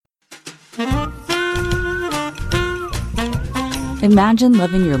Imagine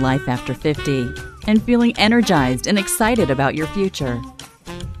living your life after 50 and feeling energized and excited about your future.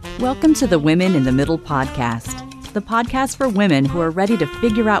 Welcome to the Women in the Middle podcast, the podcast for women who are ready to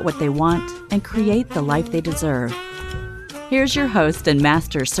figure out what they want and create the life they deserve. Here's your host and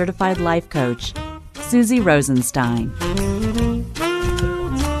master certified life coach, Suzy Rosenstein.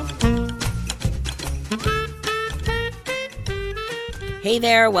 Hey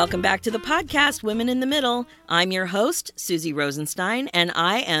there, welcome back to the podcast, Women in the Middle. I'm your host, Suzy Rosenstein, and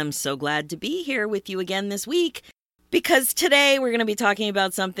I am so glad to be here with you again this week because today we're going to be talking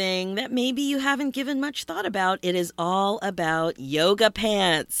about something that maybe you haven't given much thought about. It is all about yoga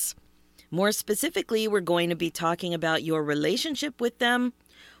pants. More specifically, we're going to be talking about your relationship with them,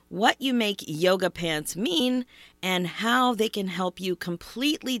 what you make yoga pants mean, and how they can help you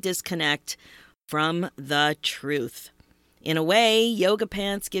completely disconnect from the truth. In a way, yoga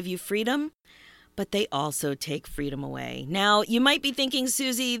pants give you freedom, but they also take freedom away. Now, you might be thinking,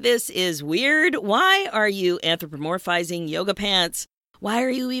 Suzy, this is weird. Why are you anthropomorphizing yoga pants? Why are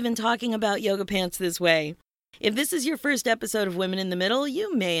you even talking about yoga pants this way? If this is your first episode of Women in the Middle,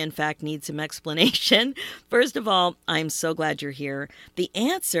 you may in fact need some explanation. First of all, I'm so glad you're here. The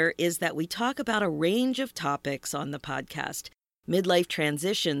answer is that we talk about a range of topics on the podcast. Midlife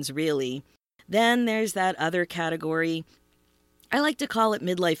transitions, really. Then there's that other category. I like to call it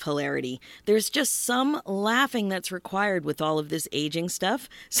midlife hilarity. There's just some laughing that's required with all of this aging stuff.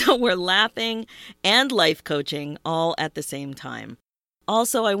 So we're laughing and life coaching all at the same time.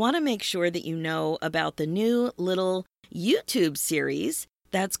 Also, I want to make sure that you know about the new little YouTube series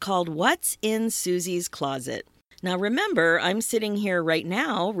that's called What's in Suzy's Closet. Now remember, I'm sitting here right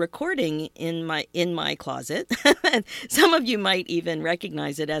now recording in my closet. Some of you might even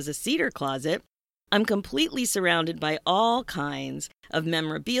recognize it as a cedar closet. I'm completely surrounded by all kinds of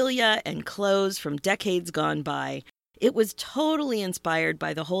memorabilia and clothes from decades gone by. It was totally inspired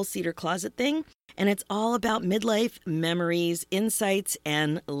by the whole cedar closet thing, and it's all about midlife memories, insights,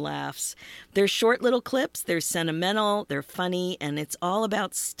 and laughs. They're short little clips, they're sentimental, they're funny, and it's all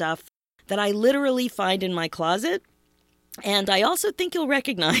about stuff that I literally find in my closet, and I also think you'll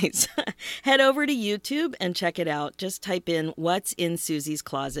recognize. Head over to YouTube and check it out. Just type in What's in Suzy's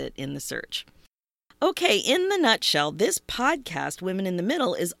Closet in the search. Okay, in the nutshell, this podcast, Women in the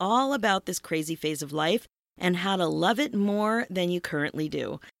Middle, is all about this crazy phase of life and how to love it more than you currently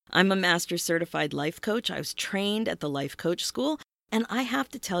do. I'm a master certified life coach. I was trained at the Life Coach School, and I have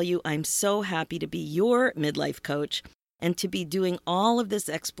to tell you, I'm so happy to be your midlife coach and to be doing all of this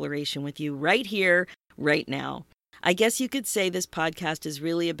exploration with you right here, right now. I guess you could say this podcast is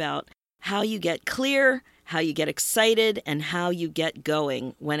really about how you get clear, how you get excited, and how you get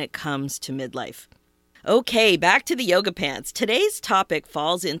going when it comes to midlife. Okay, back to the yoga pants. Today's topic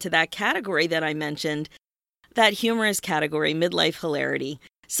falls into that category that I mentioned, that humorous category, midlife hilarity.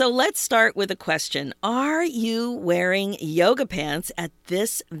 So let's start with a question. Are you wearing yoga pants at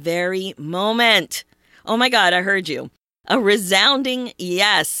this very moment? Oh my God, I heard you. A resounding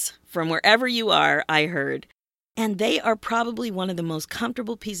yes from wherever you are, I heard. And they are probably one of the most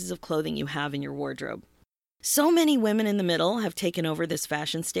comfortable pieces of clothing you have in your wardrobe. So many women in the middle have taken over this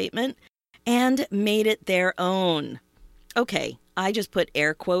fashion statement and made it their own. Okay, I just put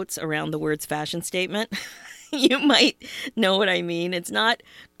air quotes around the words fashion statement. You might know what I mean. It's not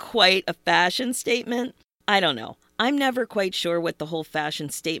quite a fashion statement. I don't know. I'm never quite sure what the whole fashion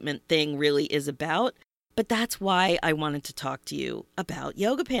statement thing really is about, but that's why I wanted to talk to you about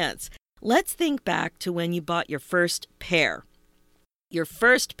yoga pants. Let's think back to when you bought your first pair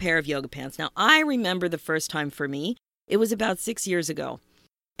of yoga pants. Now, I remember the first time for me, it was about 6 years ago.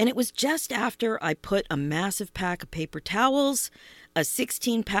 And it was just after I put a massive pack of paper towels, a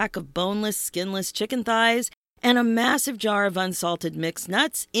 16-pack of boneless, skinless chicken thighs, and a massive jar of unsalted mixed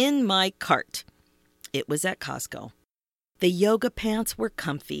nuts in my cart. It was at Costco. The yoga pants were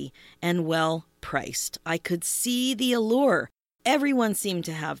comfy and well priced. I could see the allure. Everyone seemed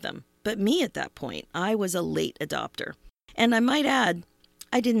to have them. But me at that point, I was a late adopter. And I might add,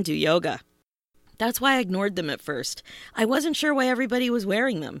 I didn't do yoga. That's why I ignored them at first. I wasn't sure why everybody was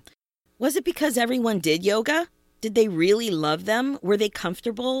wearing them. Was it because everyone did yoga? Did they really love them? Were they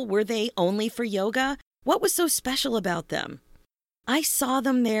comfortable? Were they only for yoga? What was so special about them? I saw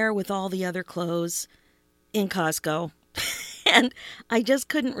them there with all the other clothes in Costco, and I just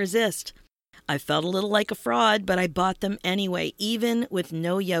couldn't resist. I felt a little like a fraud, but I bought them anyway, even with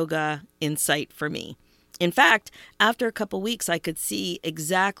no yoga in sight for me. In fact, after a couple weeks, I could see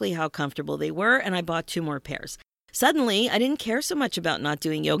exactly how comfortable they were, and I bought 2 more pairs. Suddenly, I didn't care so much about not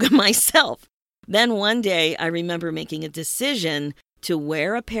doing yoga myself. Then one day, I remember making a decision to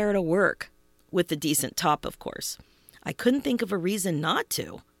wear a pair to work, with a decent top, of course. I couldn't think of a reason not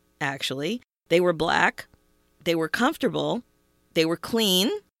to, actually. They were black, they were comfortable, they were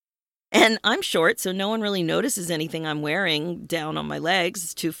clean, and I'm short, so no one really notices anything I'm wearing down on my legs.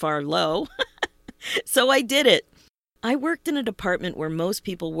 It's too far low. So I did it. I worked in a department where most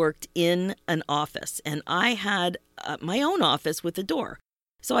people worked in an office, and I had my own office with a door.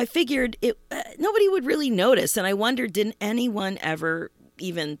 So I figured nobody would really notice, and I wondered, didn't anyone ever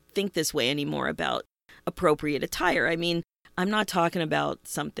even think this way anymore about appropriate attire? I mean, I'm not talking about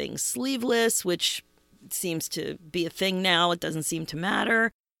something sleeveless, which seems to be a thing now. It doesn't seem to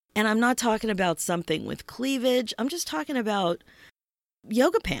matter. And I'm not talking about something with cleavage. I'm just talking about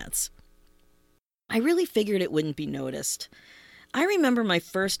yoga pants. I really figured it wouldn't be noticed. I remember my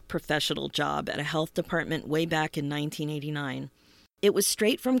first professional job at a health department way back in 1989. It was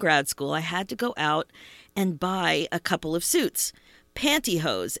straight from grad school. I had to go out and buy a couple of suits,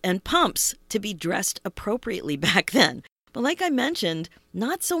 pantyhose, and pumps to be dressed appropriately back then. But like I mentioned,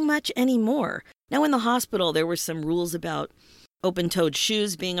 not so much anymore. Now in the hospital, there were some rules about open-toed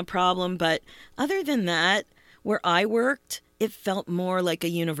shoes being a problem, but other than that, where I worked, it felt more like a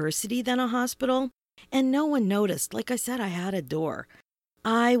university than a hospital. And no one noticed. Like I said, I had a door.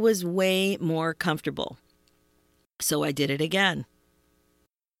 I was way more comfortable. So I did it again.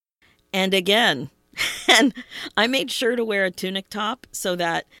 And again. And I made sure to wear a tunic top so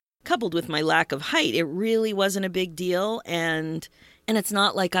that, coupled with my lack of height, it really wasn't a big deal. And it's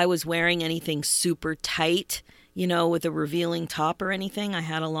not like I was wearing anything super tight, with a revealing top or anything. I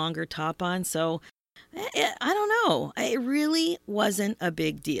had a longer top on. So I don't know. It really wasn't a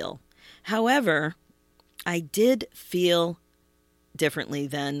big deal. However, I did feel differently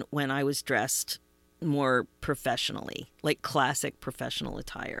than when I was dressed more professionally, like classic professional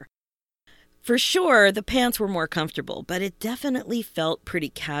attire. For sure, the pants were more comfortable, but it definitely felt pretty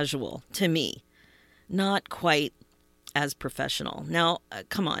casual to me. Not quite as professional. Now,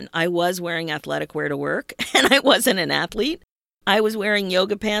 come on, I was wearing athletic wear to work, and I wasn't an athlete. I was wearing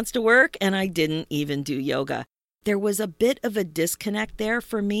yoga pants to work, and I didn't even do yoga. There was a bit of a disconnect there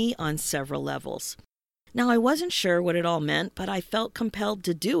for me on several levels. Now, I wasn't sure what it all meant, but I felt compelled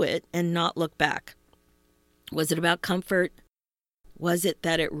to do it and not look back. Was it about comfort? Was it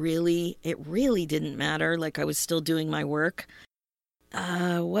that it really didn't matter, like I was still doing my work?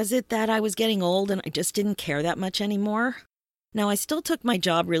 Was it that I was getting old and I just didn't care that much anymore? Now, I still took my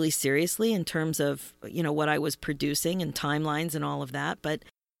job really seriously in terms of, what I was producing and timelines and all of that, but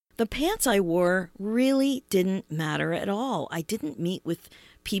the pants I wore really didn't matter at all. I didn't meet with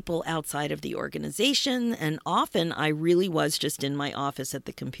people outside of the organization, and often I really was just in my office at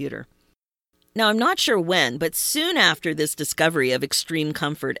the computer. Now, I'm not sure when, but soon after this discovery of extreme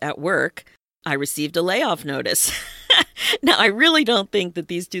comfort at work, I received a layoff notice. Now, I really don't think that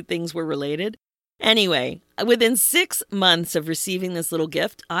these two things were related. Anyway, within 6 months of receiving this little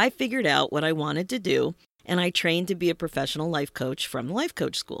gift, I figured out what I wanted to do, and I trained to be a professional life coach from the Life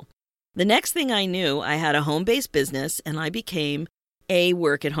Coach School. The next thing I knew, I had a home-based business, and I became a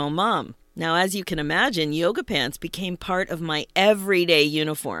work-at-home mom. Now, as you can imagine, yoga pants became part of my everyday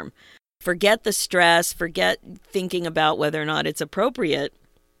uniform. Forget the stress, forget thinking about whether or not it's appropriate.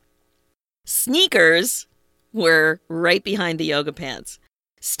 Sneakers were right behind the yoga pants.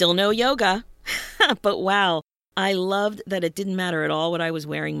 Still no yoga, but wow, I loved that it didn't matter at all what I was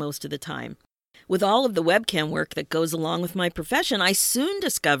wearing most of the time. With all of the webcam work that goes along with my profession, I soon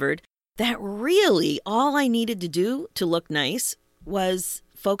discovered that really all I needed to do to look nice was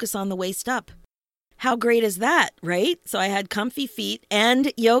focus on the waist up. How great is that, right? So I had comfy feet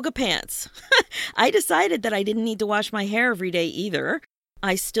and yoga pants. I decided that I didn't need to wash my hair every day either.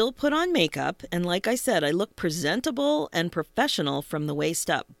 I still put on makeup, and like I said, I look presentable and professional from the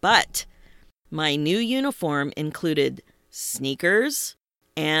waist up. But my new uniform included sneakers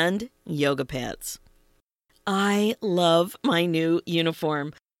and yoga pants. I love my new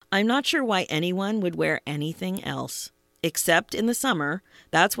uniform. I'm not sure why anyone would wear anything else. Except in the summer.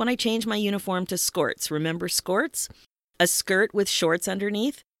 That's when I changed my uniform to skirts. Remember skirts? A skirt with shorts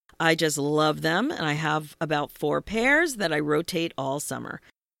underneath. I just love them, and I have about 4 pairs that I rotate all summer.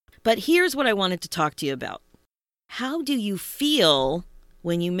 But here's what I wanted to talk to you about. How do you feel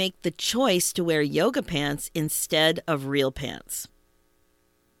when you make the choice to wear yoga pants instead of real pants?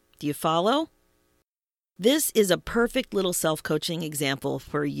 Do you follow? This is a perfect little self-coaching example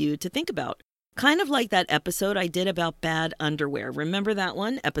for you to think about. Kind of like that episode I did about bad underwear. Remember that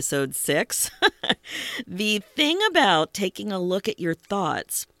one? Episode 6? The thing about taking a look at your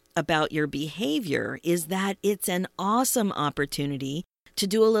thoughts about your behavior is that it's an awesome opportunity to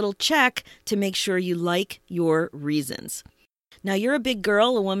do a little check to make sure you like your reasons. Now, you're a big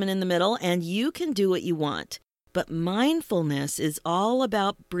girl, a woman in the middle, and you can do what you want. But mindfulness is all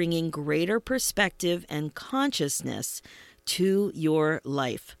about bringing greater perspective and consciousness to your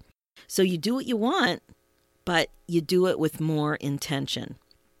life. So you do what you want, but you do it with more intention.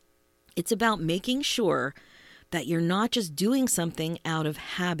 It's about making sure that you're not just doing something out of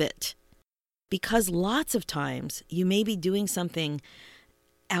habit. Because lots of times you may be doing something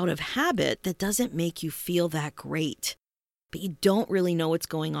out of habit that doesn't make you feel that great. But you don't really know what's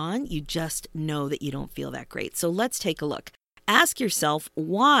going on. You just know that you don't feel that great. So let's take a look. Ask yourself,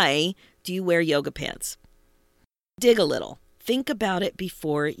 why do you wear yoga pants? Dig a little. Think about it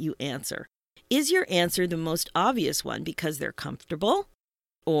before you answer. Is your answer the most obvious one because they're comfortable?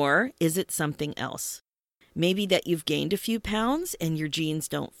 Or is it something else? Maybe that you've gained a few pounds and your jeans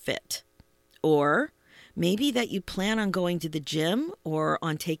don't fit. Or maybe that you plan on going to the gym or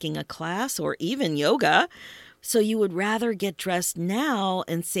on taking a class or even yoga, so you would rather get dressed now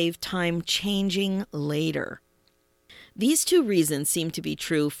and save time changing later. These two reasons seem to be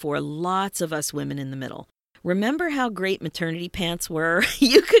true for lots of us women in the middle. Remember how great maternity pants were?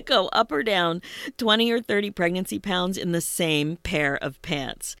 You could go up or down 20 or 30 pregnancy pounds in the same pair of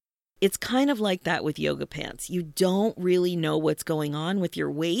pants. It's kind of like that with yoga pants. You don't really know what's going on with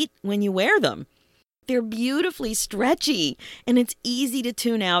your weight when you wear them. They're beautifully stretchy, and it's easy to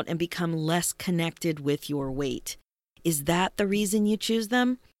tune out and become less connected with your weight. Is that the reason you choose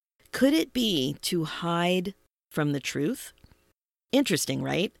them? Could it be to hide from the truth? Interesting,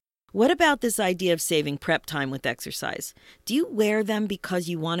 right? What about this idea of saving prep time with exercise? Do you wear them because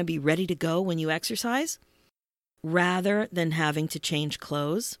you want to be ready to go when you exercise, rather than having to change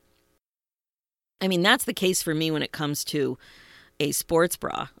clothes? I mean, that's the case for me when it comes to a sports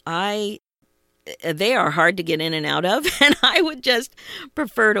bra. They are hard to get in and out of, and I would just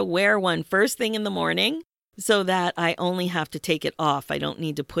prefer to wear one first thing in the morning so that I only have to take it off. I don't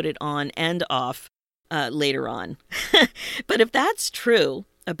need to put it on and off later on. But if that's true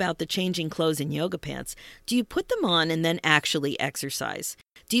about the changing clothes in yoga pants, do you put them on and then actually exercise?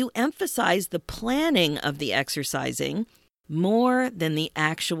 Do you emphasize the planning of the exercising more than the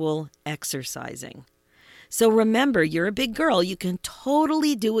actual exercising? So remember, you're a big girl. You can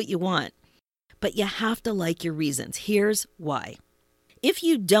totally do what you want. But you have to like your reasons. Here's why. If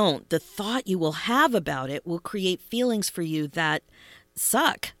you don't, the thought you will have about it will create feelings for you that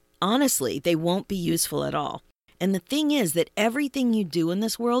suck. Honestly, they won't be useful at all. And the thing is that everything you do in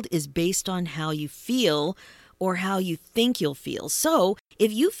this world is based on how you feel or how you think you'll feel. So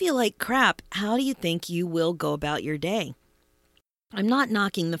if you feel like crap, how do you think you will go about your day? I'm not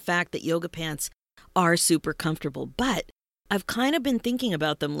knocking the fact that yoga pants are super comfortable, but I've kind of been thinking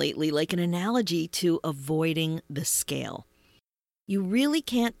about them lately like an analogy to avoiding the scale. You really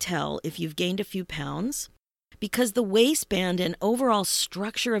can't tell if you've gained a few pounds because the waistband and overall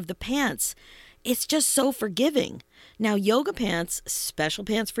structure of the pants, it's just so forgiving. Now, yoga pants, special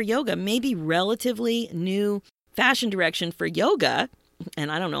pants for yoga, may be relatively new fashion direction for yoga.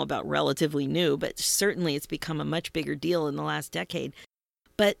 And I don't know about relatively new, but certainly it's become a much bigger deal in the last decade.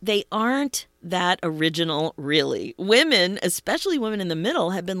 But they aren't that original, really. Women, especially women in the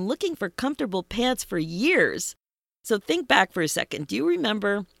middle, have been looking for comfortable pants for years. So think back for a second. Do you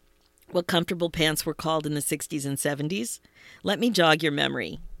remember what comfortable pants were called in the 60s and 70s? Let me jog your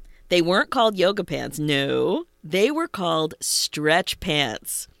memory. They weren't called yoga pants. No, they were called stretch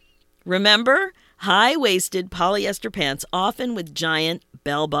pants. Remember? High-waisted polyester pants, often with giant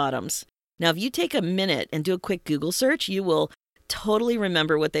bell bottoms. Now, if you take a minute and do a quick Google search, you will totally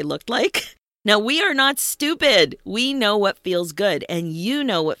remember what they looked like. Now, we are not stupid. We know what feels good, and you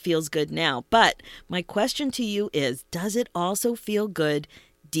know what feels good now. But my question to you is, does it also feel good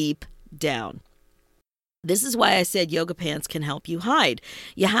deep down? This is why I said yoga pants can help you hide.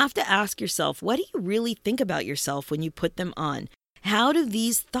 You have to ask yourself, what do you really think about yourself when you put them on? How do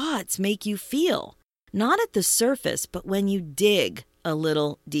these thoughts make you feel? Not at the surface, but when you dig a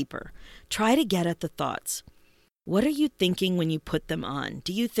little deeper. Try to get at the thoughts. What are you thinking when you put them on?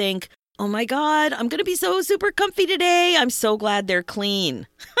 Do you think, oh my God, I'm going to be so super comfy today. I'm so glad they're clean.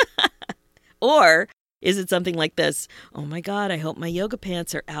 Or is it something like this? Oh my God, I hope my yoga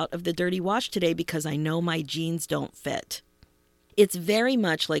pants are out of the dirty wash today because I know my jeans don't fit. It's very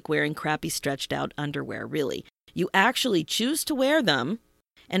much like wearing crappy stretched out underwear, really. You actually choose to wear them,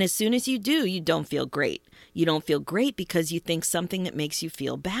 and as soon as you do, you don't feel great. You don't feel great because you think something that makes you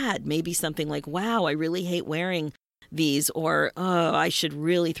feel bad. Maybe something like, wow, I really hate wearing these, or, oh, I should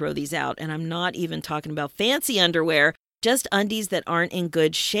really throw these out. And I'm not even talking about fancy underwear, just undies that aren't in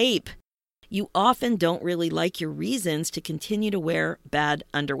good shape. You often don't really like your reasons to continue to wear bad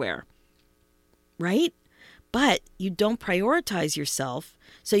underwear, right? but you don't prioritize yourself,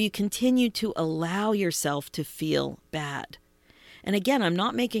 so you continue to allow yourself to feel bad. And again, I'm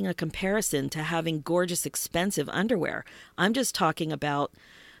not making a comparison to having gorgeous, expensive underwear. I'm just talking about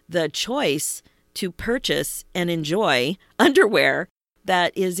the choice to purchase and enjoy underwear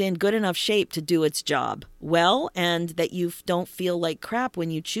that is in good enough shape to do its job well, and that you don't feel like crap when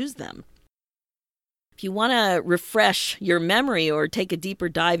you choose them. If you want to refresh your memory or take a deeper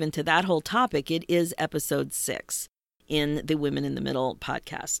dive into that whole topic, it is episode 6 in the Women in the Middle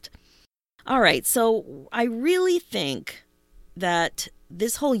podcast. All right, so I really think that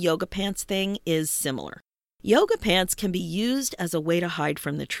this whole yoga pants thing is similar. Yoga pants can be used as a way to hide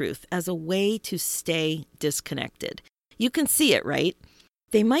from the truth, as a way to stay disconnected. You can see it, right?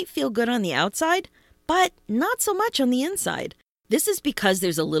 They might feel good on the outside, but not so much on the inside. This is because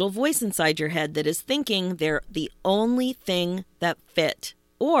there's a little voice inside your head that is thinking they're the only thing that fit,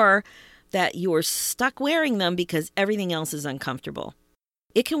 or that you're stuck wearing them because everything else is uncomfortable.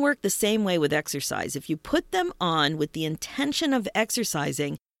 It can work the same way with exercise. If you put them on with the intention of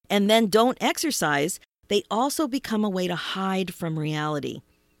exercising and then don't exercise, they also become a way to hide from reality,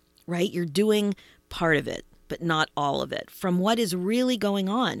 right? You're doing part of it, but not all of it, from what is really going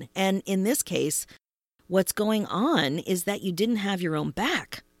on. And in this case, what's going on is that you didn't have your own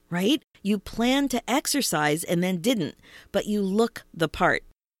back, right? You planned to exercise and then didn't, but you look the part.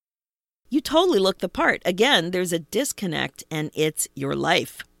 You totally look the part. Again, there's a disconnect, and it's your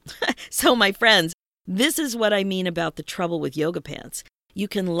life. So my friends, this is what I mean about the trouble with yoga pants. You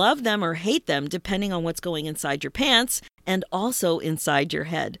can love them or hate them depending on what's going inside your pants and also inside your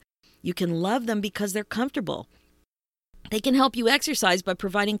head. You can love them because they're comfortable. They can help you exercise by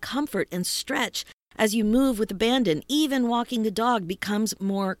providing comfort and stretch as you move with abandon. Even walking the dog becomes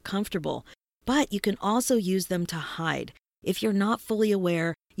more comfortable. But you can also use them to hide. If you're not fully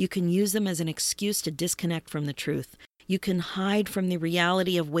aware, you can use them as an excuse to disconnect from the truth. You can hide from the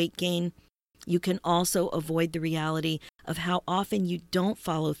reality of weight gain. You can also avoid the reality of how often you don't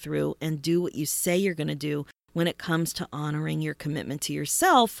follow through and do what you say you're going to do when it comes to honoring your commitment to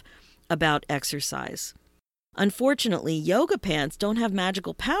yourself about exercise. Unfortunately, yoga pants don't have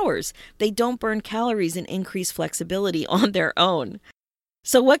magical powers. They don't burn calories and increase flexibility on their own.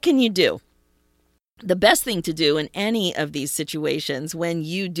 So what can you do? The best thing to do in any of these situations when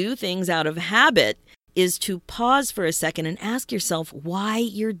you do things out of habit is to pause for a second and ask yourself why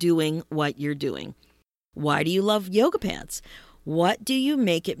you're doing what you're doing. Why do you love yoga pants? What do you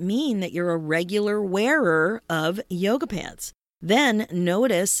make it mean that you're a regular wearer of yoga pants? Then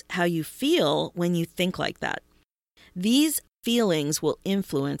notice how you feel when you think like that. These feelings will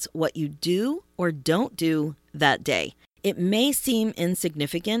influence what you do or don't do that day. It may seem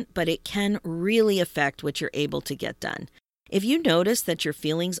insignificant, but it can really affect what you're able to get done. If you notice that your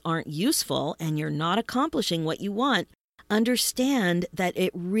feelings aren't useful and you're not accomplishing what you want, understand that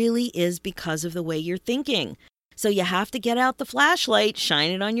it really is because of the way you're thinking. So you have to get out the flashlight,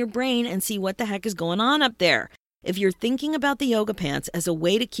 shine it on your brain, and see what the heck is going on up there. If you're thinking about the yoga pants as a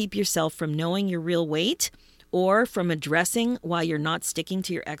way to keep yourself from knowing your real weight or from addressing why you're not sticking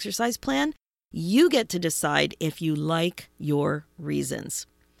to your exercise plan, you get to decide if you like your reasons.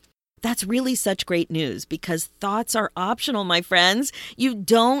 That's really such great news because thoughts are optional, my friends. You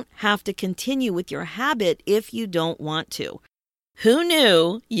don't have to continue with your habit if you don't want to. Who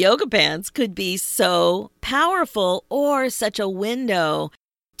knew yoga pants could be so powerful or such a window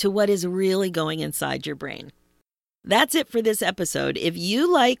to what is really going inside your brain? That's it for this episode. If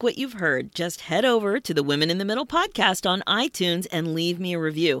you like what you've heard, just head over to the Women in the Middle podcast on iTunes and leave me a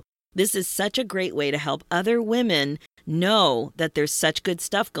review. This is such a great way to help other women know that there's such good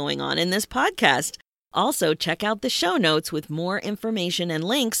stuff going on in this podcast. Also, check out the show notes with more information and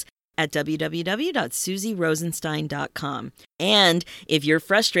links at www.susierosenstein.com. And if you're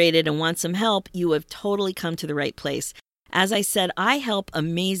frustrated and want some help, you have totally come to the right place. As I said, I help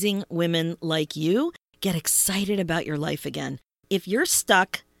amazing women like you get excited about your life again. If you're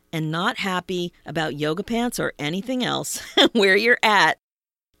stuck and not happy about yoga pants or anything else where you're at,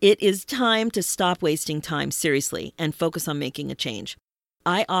 it is time to stop wasting time, seriously, and focus on making a change.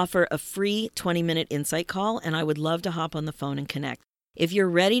 I offer a free 20-minute insight call, and I would love to hop on the phone and connect. If you're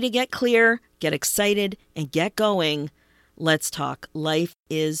ready to get clear, get excited, and get going, let's talk. Life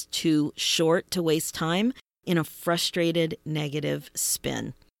is too short to waste time in a frustrated, negative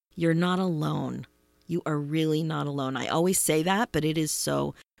spin. You're not alone. You are really not alone. I always say that, but it is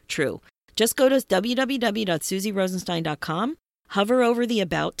so true. Just go to www.susierosenstein.com. Hover over the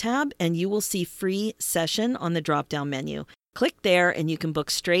About tab and you will see free session on the drop-down menu. Click there and you can book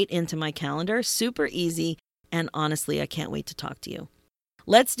straight into my calendar. Super easy. And honestly, I can't wait to talk to you.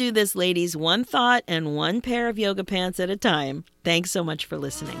 Let's do this, ladies, one thought and one pair of yoga pants at a time. Thanks so much for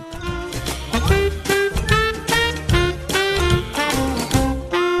listening.